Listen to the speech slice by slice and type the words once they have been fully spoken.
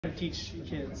to teach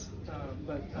kids,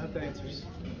 but I hope that answers.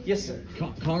 Yes, sir.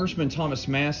 Congressman Thomas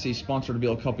Massey sponsored a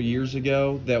bill a couple years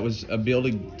ago that was a bill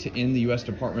to end the U.S.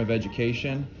 Department of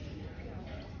Education.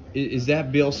 Is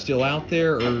that bill still out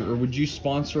there, or would you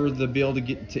sponsor the bill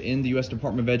to end the U.S.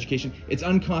 Department of Education? It's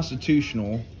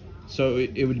unconstitutional, so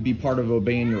it would be part of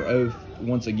obeying your oath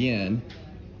once again.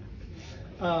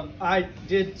 I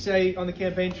did say on the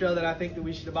campaign trail that I think that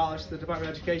we should abolish the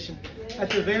Department of Education. At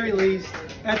the very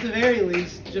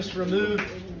least, just remove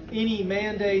any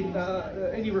mandate,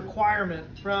 any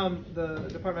requirement from the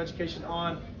Department of Education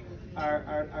on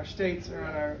our states or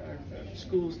on our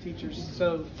schools, teachers.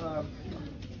 So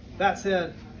that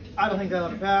said, I don't think that ought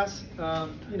to pass.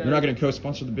 You're not going to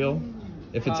co-sponsor the bill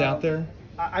if it's out there?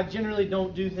 I generally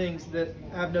don't do things that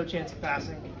have no chance of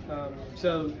passing.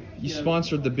 You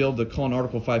sponsored the bill to call an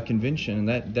Article 5 convention,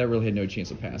 and that really had no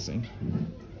chance of passing.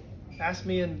 Ask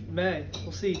me in May.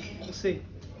 We'll see. We'll see.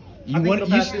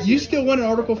 You still want an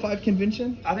Article 5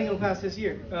 convention? I think it'll pass this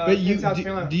year. But in South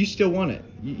Carolina. Do you still want it?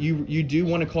 You do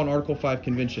want to call an Article 5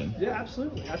 convention? Yeah,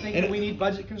 absolutely. I think that we need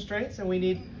budget constraints, and we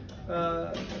need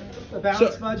a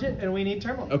balanced budget, and we need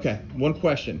term limits. Okay, one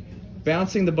question.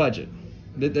 Balancing the budget.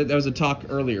 That was a talk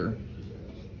earlier.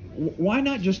 Why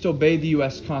not just obey the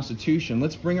U.S. Constitution?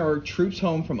 Let's bring our troops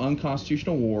home from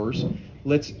unconstitutional wars.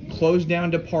 Let's close down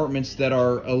departments that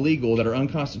are illegal, that are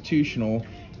unconstitutional.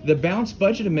 The balanced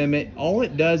budget amendment, all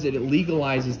it does is it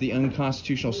legalizes the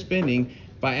unconstitutional spending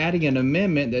by adding an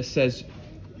amendment that says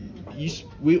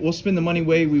we'll spend the money the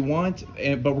way we want,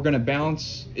 but we're going to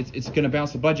balance. It's going to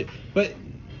balance the budget. But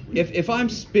if I'm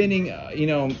spending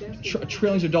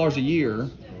trillions of dollars a year,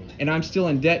 and I'm still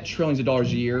in debt trillions of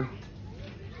dollars a year,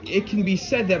 it can be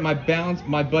said that my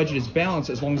budget is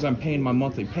balanced as long as I'm paying my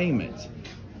monthly payment.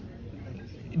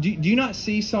 Do you not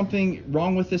see something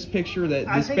wrong with this picture, that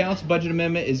this balanced budget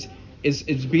amendment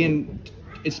is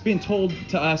being told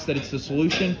to us that it's the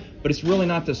solution, but it's really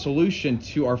not the solution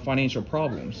to our financial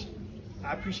problems?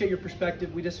 I appreciate your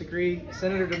perspective. We disagree.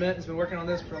 Senator DeMint has been working on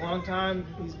this for a long time.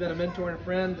 He's been a mentor and a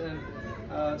friend,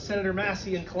 and Senator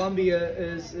Massey in Columbia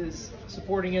is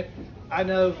supporting it. I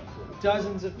know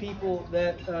dozens of people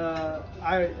that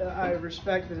I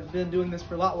respect that have been doing this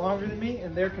for a lot longer than me,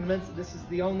 and they're convinced that this is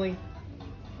the only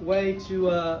way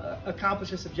to accomplish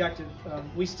this objective.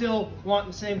 We still want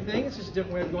the same thing. It's just a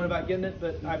different way of going about getting it,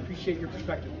 but I appreciate your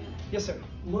perspective. Yes, sir.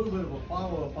 A little bit of a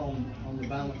follow-up on the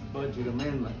balanced budget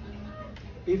amendment.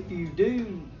 If you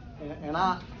do, and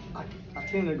I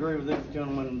tend to agree with this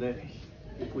gentleman, that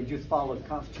if we just follow the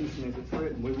Constitution as it's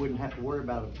written, we wouldn't have to worry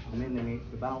about amending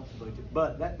the balanced budget.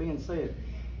 But that being said,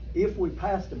 if we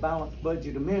pass the balanced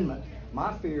budget amendment,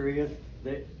 my fear is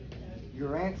that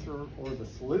your answer or the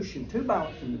solution to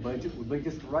balancing the budget would be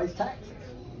just to raise taxes,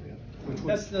 which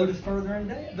would put us further in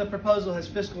debt. The proposal has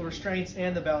fiscal restraints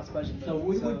and the balanced budget. So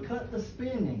we would cut the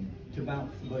spending to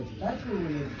balance the budget. That's what we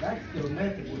need. That's the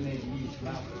method we need to use to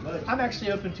balance the budget. I'm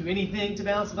actually open to anything to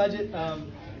balance the budget.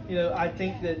 I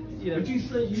think that but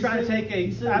you trying to take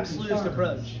a absolutist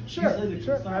approach. Sure,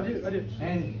 I do.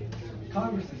 And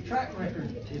Congress's track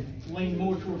record is leaning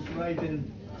more towards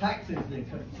raising taxes than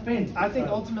spending. I think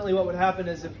ultimately what would happen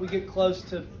is if we get close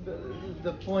to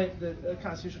the point that a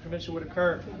constitutional convention would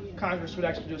occur, Congress would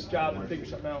actually do its job and figure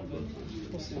something out.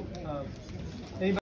 We'll see.